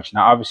around too much.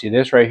 Now, obviously,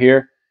 this right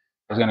here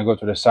is going to go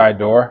to the side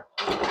door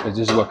because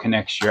this is what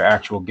connects your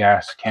actual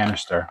gas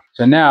canister.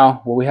 So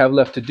now what we have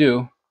left to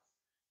do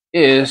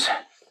is,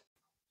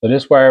 so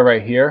this wire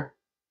right here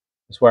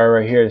is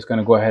going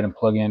to go ahead and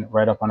plug in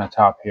right up on the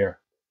top here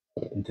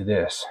into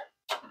this.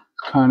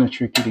 It's kind of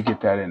tricky to get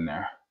that in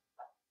there.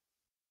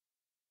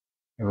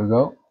 Here we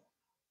go.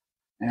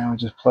 And we'll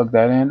just plug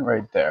that in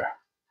right there.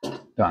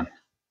 Done. And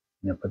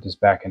then put this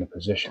back into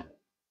position.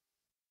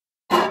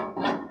 So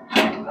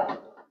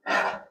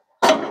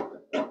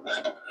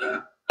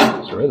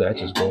really that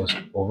just goes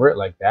over it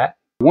like that.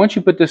 Once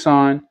you put this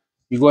on,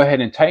 you go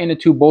ahead and tighten the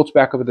two bolts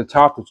back up at the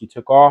top that you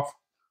took off. So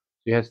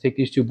you have to take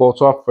these two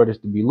bolts off for this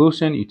to be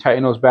loosened. You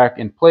tighten those back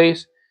in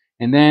place.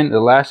 And then the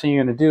last thing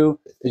you're going to do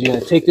is you're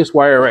going to take this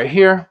wire right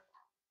here.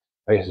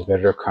 I guess it's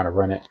better to kind of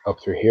run it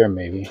up through here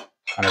maybe.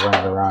 Kind of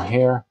run it around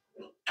here.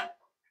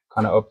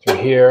 Kind of up through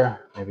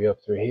here. Maybe up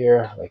through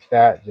here like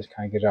that. Just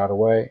kind of get it out of the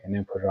way and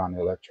then put it on the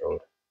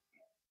electrode.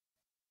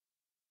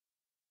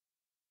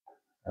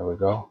 There we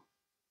go.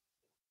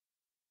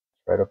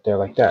 Right up there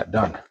like that.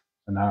 Done.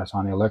 So now it's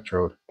on the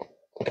electrode.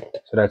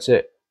 So that's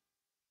it.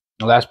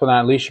 And last but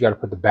not least, you got to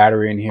put the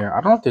battery in here.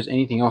 I don't know if there's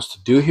anything else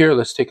to do here.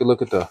 Let's take a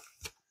look at the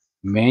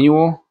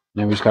manual.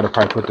 Then we just got to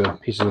probably put the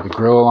pieces of the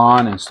grill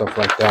on and stuff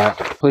like that.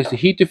 Place the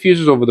heat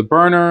diffusers over the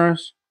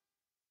burners.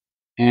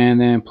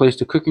 And then place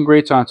the cooking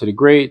grates onto the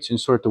grates.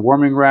 Insert the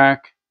warming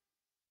rack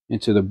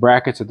into the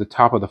brackets at the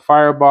top of the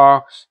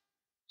firebox.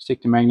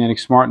 Stick the magnetic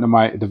smart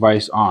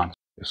device on.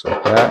 Just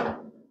like that.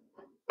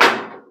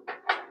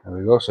 There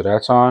we go. So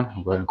that's on.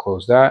 I'll go ahead and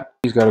close that.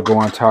 He's got to go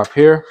on top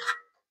here.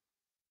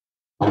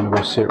 I'm going to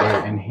go sit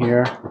right in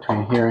here,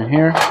 between here and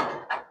here.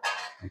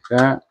 Like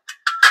that.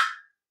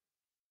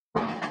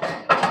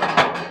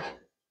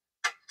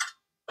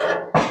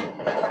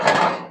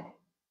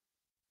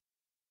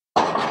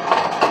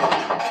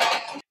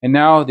 And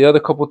now the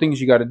other couple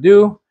things you got to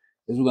do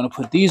is we're going to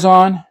put these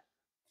on.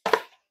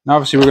 Now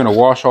obviously we're going to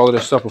wash all of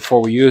this stuff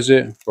before we use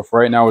it. But for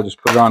right now we'll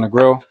just put it on the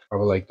grill.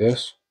 Probably like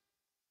this.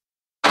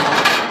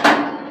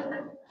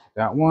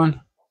 That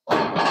one.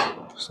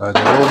 Slide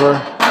that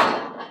over.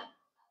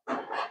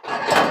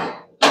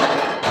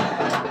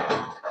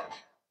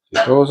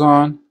 Get those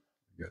on.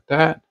 Got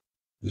that.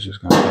 This is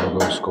going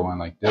to just go in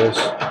like this.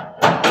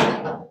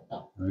 There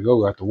we go.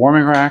 We got the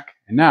warming rack.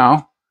 And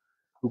now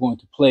we're going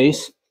to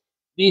place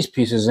these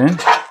pieces in.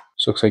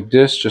 This looks like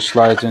this. Just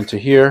slides into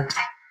here.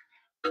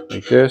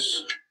 Like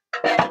this.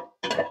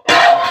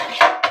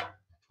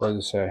 What does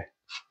it say?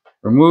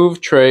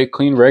 Remove tray,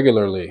 clean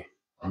regularly.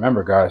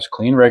 Remember, guys,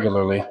 clean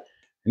regularly.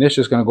 And this is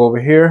just going to go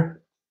over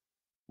here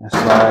and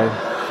slide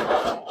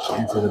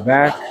into the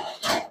back.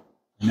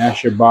 And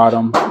that's your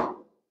bottom, I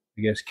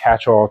guess,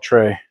 catch-all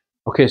tray.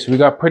 Okay, so we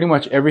got pretty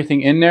much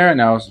everything in there.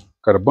 Now it's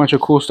got a bunch of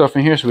cool stuff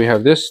in here. So we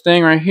have this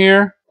thing right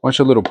here. A bunch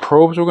of little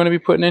probes we're going to be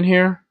putting in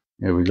here.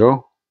 There we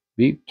go.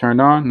 Beep,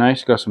 turned on.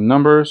 Nice, got some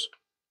numbers.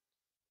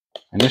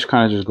 And this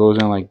kind of just goes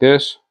in like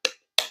this.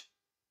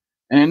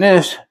 And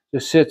this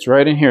just sits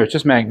right in here. It's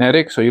just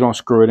magnetic, so you don't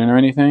screw it in or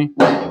anything.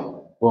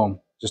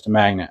 Boom, just a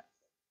magnet.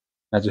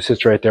 That just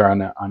sits right there on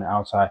the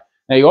outside.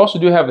 Now you also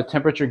do have a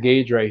temperature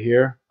gauge right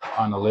here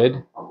on the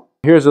lid.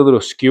 Here's the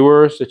little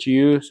skewers that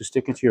you use to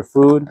stick into your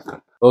food.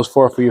 Those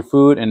four for your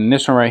food. And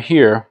this one right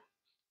here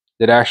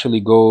that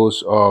actually goes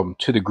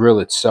to the grill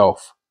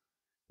itself.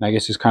 And I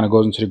guess this kind of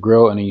goes into the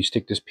grill and then you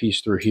stick this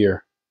piece through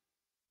here.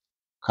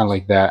 Kind of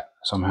like that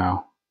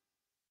somehow.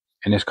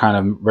 and this kind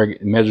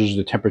of measures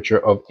the temperature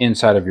of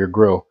inside of your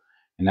grill,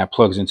 and that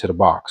plugs into the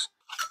box.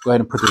 Go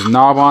ahead and put this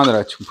knob on that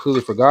I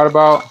completely forgot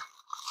about.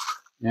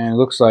 And it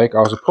looks like I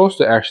was supposed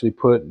to actually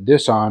put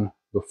this on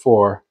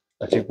before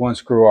I take one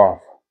screw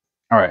off.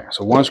 All right,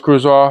 so one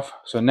screw's off.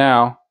 So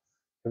now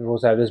we're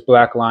supposed to have this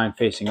black line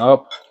facing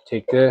up.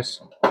 Take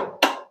this,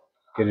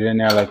 get it in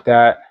there like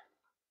that.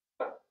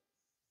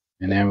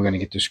 And then we're gonna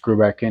get the screw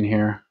back in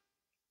here.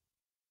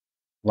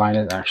 Line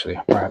it, actually,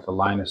 I have to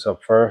line this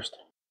up first.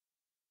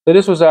 So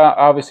this was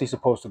obviously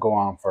supposed to go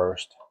on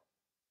first,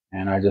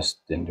 and I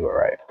just didn't do it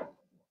right.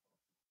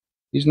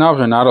 These knobs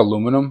are not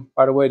aluminum,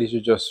 by the way. These are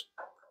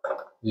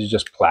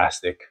just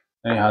plastic.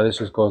 Anyhow, this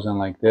just goes in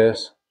like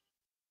this.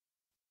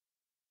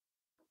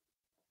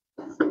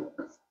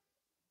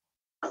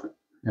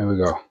 There we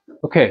go.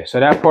 Okay, so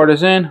that part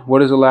is in.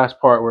 What is the last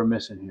part we're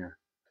missing here?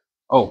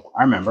 Oh,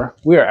 I remember.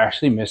 We are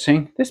actually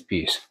missing this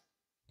piece.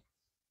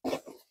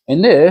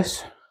 And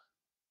this,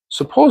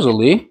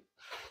 supposedly,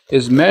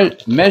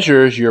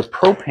 measures your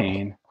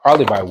propane,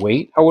 probably by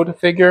weight, I would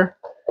figure.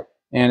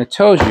 And it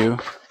tells you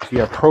if you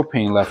have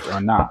propane left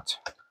or not.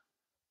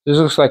 This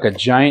looks like a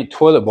giant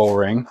toilet bowl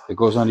ring that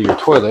goes under your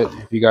toilet,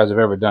 if you guys have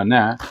ever done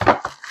that.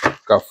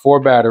 Got 4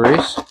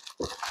 batteries.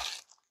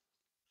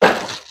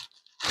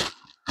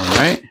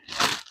 Alright.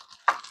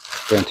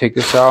 Go ahead and take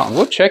this out, and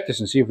we'll check this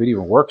and see if it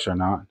even works or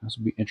not. This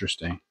will be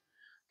interesting.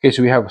 Okay,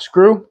 so we have a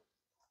screw.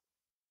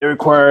 It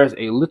requires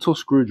a little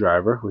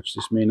screwdriver, which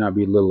this may not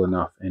be little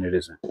enough, and it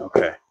isn't.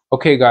 Okay.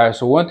 Okay, guys,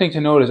 so one thing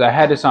to note is I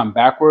had this on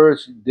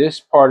backwards.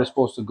 This part is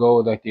supposed to go,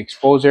 like the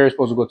exposed area is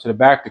supposed to go to the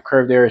back. The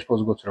curved area is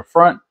supposed to go to the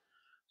front.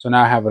 So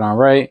now I have it on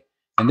right.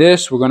 And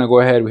this, we're going to go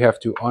ahead. We have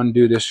to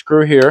undo this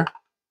screw here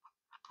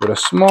with a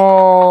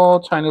small,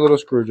 tiny little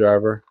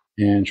screwdriver.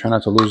 And try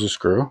not to lose the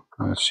screw.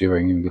 Let's see if I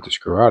can even get the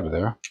screw out of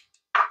there.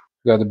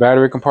 We got the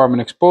battery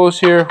compartment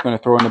exposed here. I'm going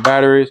to throw in the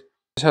batteries.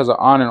 This has an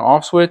on and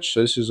off switch.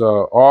 So this is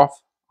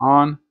off,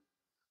 on. So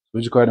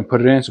we just go ahead and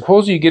put it in.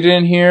 Supposedly you get it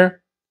in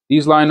here.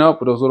 These line up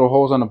with those little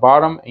holes on the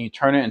bottom, and you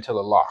turn it until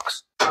it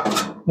locks.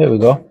 There we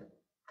go.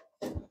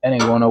 And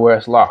then you won't know where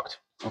it's locked.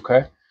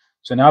 Okay.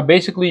 So now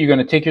basically you're going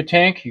to take your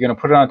tank. You're going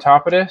to put it on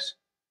top of this.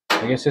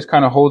 I guess this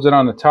kind of holds it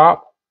on the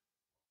top.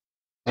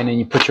 And then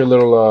you put your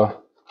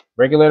little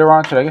regulator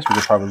onto it. I guess we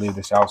could probably leave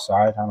this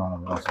outside. I don't know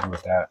what else to do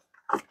with that.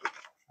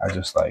 I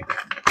just like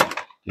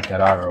get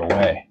that out of the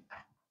way.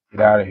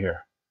 Get out of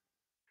here.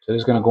 So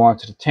this is going to go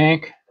onto the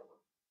tank.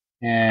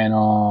 And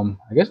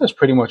I guess that's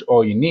pretty much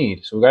all you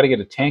need. So we got to get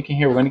a tank in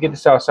here. We're going to get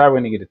this outside. We're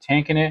going to get a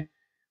tank in it.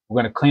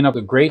 We're going to clean up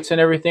the grates and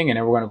everything. And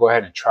then we're going to go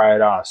ahead and try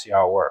it out and see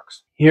how it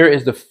works. Here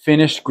is the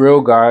finished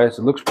grill, guys.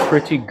 It looks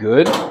pretty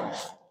good.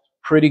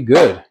 Pretty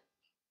good.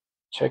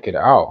 Check it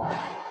out.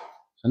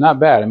 So not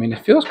bad. I mean,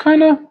 it feels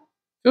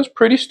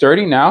pretty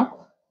sturdy now.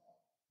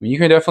 I mean, you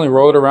can definitely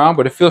roll it around,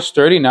 but it feels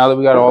sturdy now that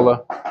we got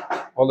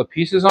all the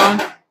pieces on.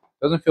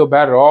 Doesn't feel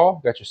bad at all.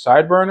 Got your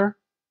side burner.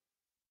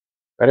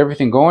 Got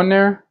everything going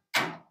there.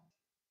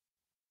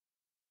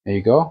 There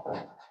you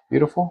go.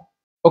 Beautiful.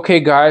 Okay,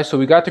 guys, so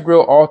we got the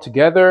grill all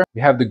together.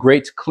 We have the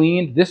grates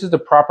cleaned. This is the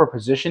proper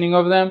positioning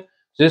of them.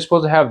 So this is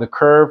supposed to have the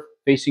curve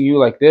facing you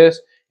like this,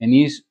 and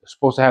these are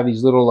supposed to have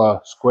these little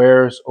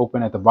squares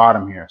open at the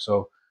bottom here.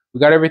 So we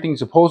got everything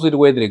supposedly the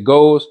way that it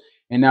goes.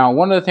 And now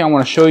one other thing I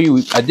want to show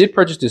you, I did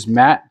purchase this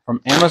mat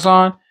from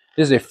Amazon.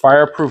 This is a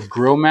fireproof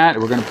grill mat that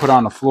we're going to put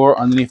on the floor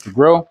underneath the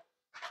grill.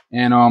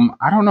 And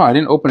I don't know, I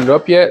didn't open it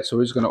up yet, so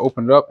we're just going to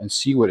open it up and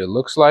see what it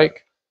looks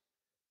like.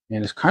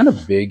 And it's kind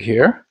of big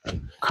here.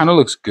 Kind of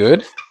looks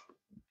good.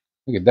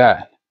 Look at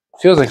that.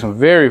 Feels like some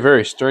very,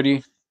 very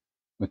sturdy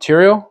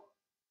material.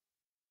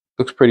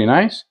 Looks pretty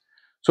nice.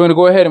 So we're going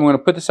to go ahead and we're going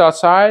to put this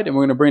outside, and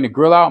we're going to bring the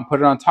grill out and put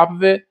it on top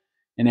of it.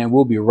 And then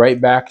we'll be right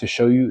back to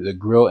show you the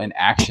grill in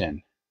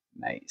action.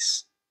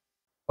 Nice.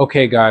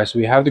 Okay, guys, so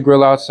we have the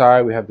grill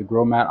outside. We have the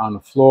grill mat on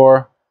the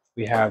floor.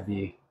 We have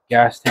the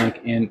gas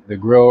tank in the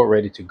grill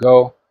ready to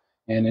go.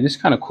 And it is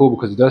kind of cool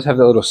because it does have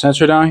that little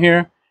sensor down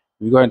here.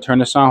 You go ahead and turn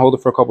this on, hold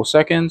it for a couple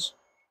seconds.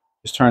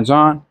 This turns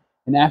on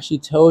and actually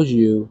tells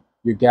you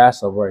your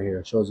gas level right here.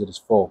 It shows it is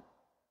full.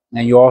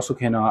 And you also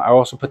can, I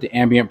also put the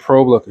ambient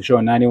probe, look, it's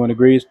showing 91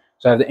 degrees.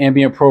 So I have the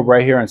ambient probe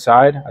right here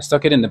inside. I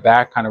stuck it in the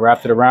back, kind of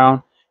wrapped it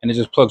around, and it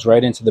just plugs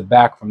right into the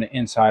back from the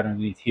inside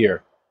underneath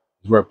here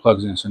is where it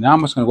plugs in. So now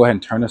I'm just going to go ahead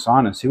and turn this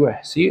on and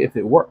see if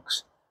it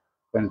works.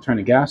 Go ahead and turn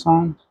the gas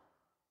on.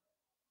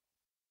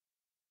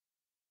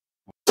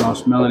 I don't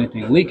smell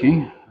anything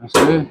leaking. That's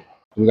good.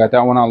 We got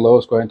that one on low.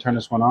 Let's go ahead and turn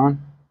this one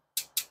on.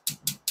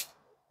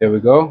 There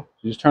we go.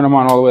 So just turn them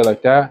on all the way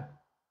like that.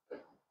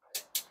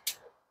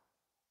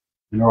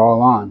 And they're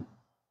all on.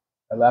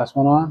 That last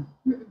one on.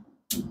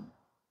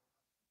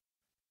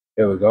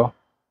 There we go.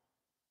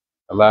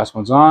 The last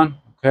one's on.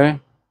 Okay.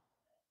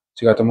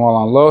 So you got them all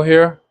on low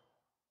here.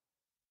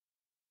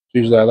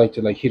 Usually I like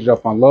to heat it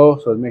up on low,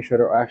 so make sure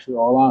they're actually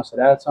all on. So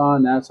that's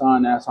on, that's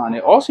on, that's on. They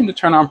all seem to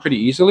turn on pretty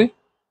easily.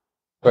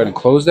 Go ahead and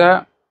close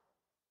that.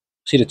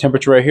 See the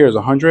temperature right here is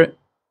 100.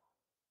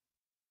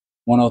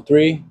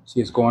 103.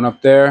 See it's going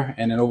up there.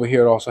 And then over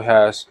here it also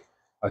has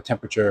a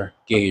temperature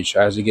gauge.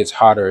 As it gets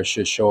hotter, it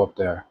should show up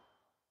there.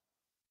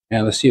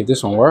 And let's see if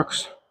this one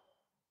works.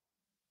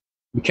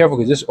 Be careful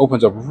because this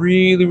opens up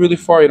really, really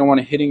far. You don't want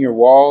it hitting your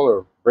wall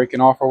or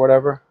breaking off or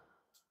whatever.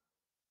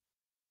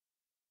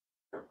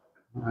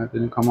 That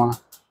didn't come on.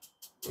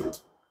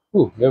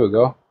 Ooh, there we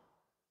go.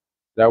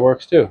 That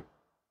works too.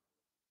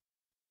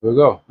 There we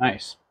go.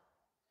 Nice.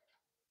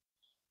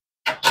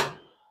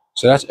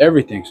 So that's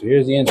everything. So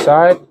here's the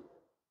inside.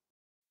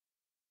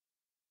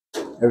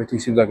 Everything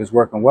seems like it's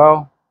working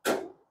well.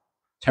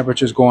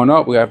 Temperature's going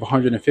up. We have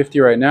 150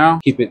 right now.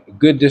 Keep it a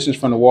good distance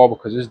from the wall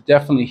because there's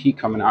definitely heat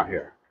coming out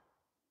here.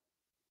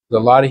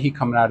 There's a lot of heat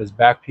coming out of this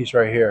back piece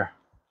right here.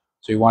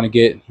 So you want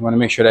to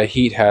make sure that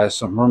heat has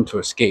some room to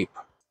escape.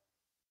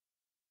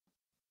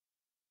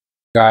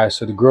 Guys,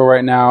 so the grill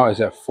right now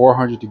is at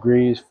 400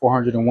 degrees,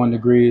 401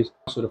 degrees.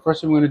 So the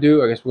first thing we're going to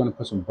do, I guess we're going to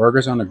put some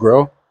burgers on the grill.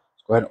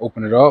 Let's go ahead and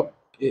open it up.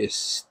 It is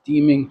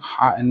steaming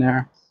hot in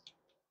there.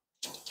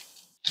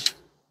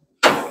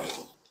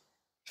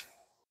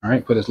 All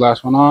right, put this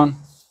last one on. All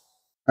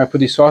right, put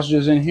these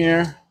sausages in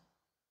here.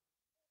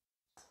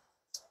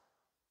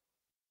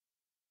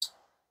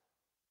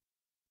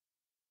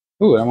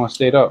 Ooh, that one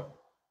stayed up.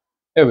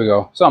 There we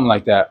go, something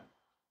like that.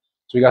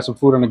 So we got some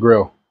food on the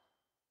grill.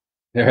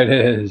 There it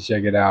is,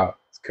 check it out,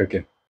 it's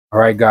cooking. All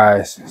right,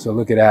 guys, so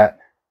look at that.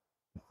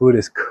 The food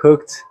is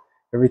cooked.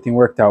 Everything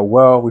worked out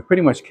well. We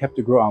pretty much kept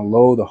the grill on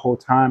low the whole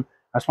time.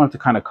 I just wanted to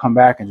kind of come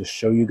back and just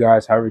show you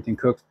guys how everything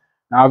cooks.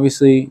 Now,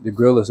 obviously, the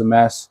grill is a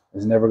mess.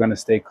 It's never going to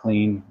stay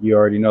clean. You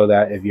already know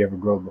that if you ever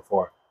grilled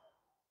before.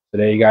 So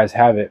there you guys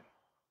have it.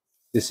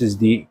 This is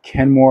the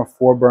Kenmore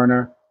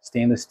 4-burner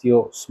stainless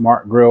steel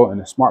smart grill, and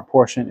the smart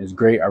portion is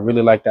great. I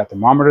really like that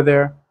thermometer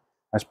there.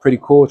 That's pretty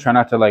cool. Try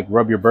not to like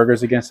rub your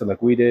burgers against it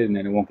like we did, and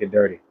then it won't get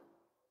dirty.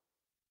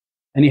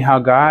 Anyhow,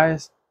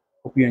 guys,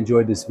 hope you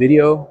enjoyed this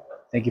video.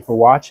 Thank you for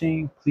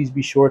watching. Please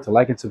be sure to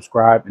like and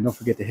subscribe, and don't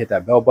forget to hit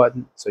that bell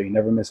button so you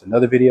never miss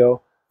another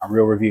video on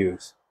Real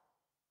Reviews.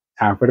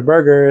 Time for the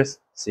burgers.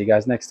 See you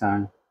guys next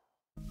time.